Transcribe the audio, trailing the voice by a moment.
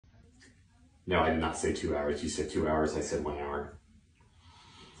No, I did not say 2 hours. You said 2 hours. I said 1 hour.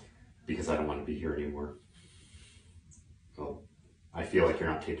 Because I don't want to be here anymore. Well, I feel like you're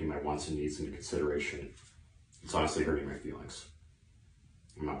not taking my wants and needs into consideration. It's honestly hurting my feelings.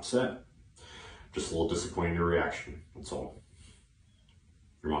 I'm not upset. Just a little disappointed in your reaction. That's all.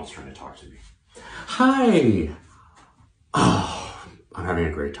 Your mom's trying to talk to me. Hi! Oh, I'm having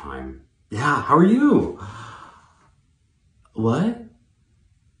a great time. Yeah, how are you? What?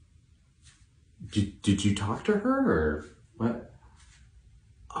 Did you talk to her or what?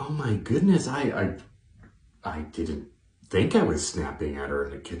 Oh my goodness, I didn't think I was snapping at her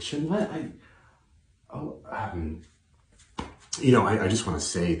in the kitchen. What? I just want to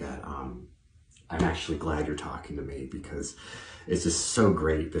say that I'm actually glad you're talking to me because it's just so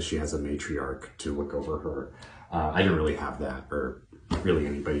great that she has a matriarch to look over her. I didn't really have that or really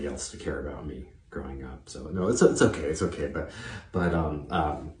anybody else to care about me growing up. So no, it's okay. It's okay. But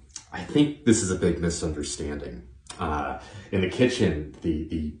I think this is a big misunderstanding. In the kitchen,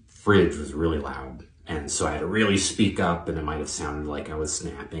 the fridge was really loud. And so I had to really speak up, and it might have sounded like I was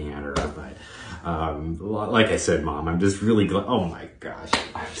snapping at her. But like I said, Mom, I'm just really glad. Oh my gosh,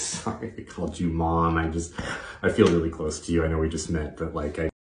 I'm sorry I called you Mom. I feel really close to you. I know we just met, but like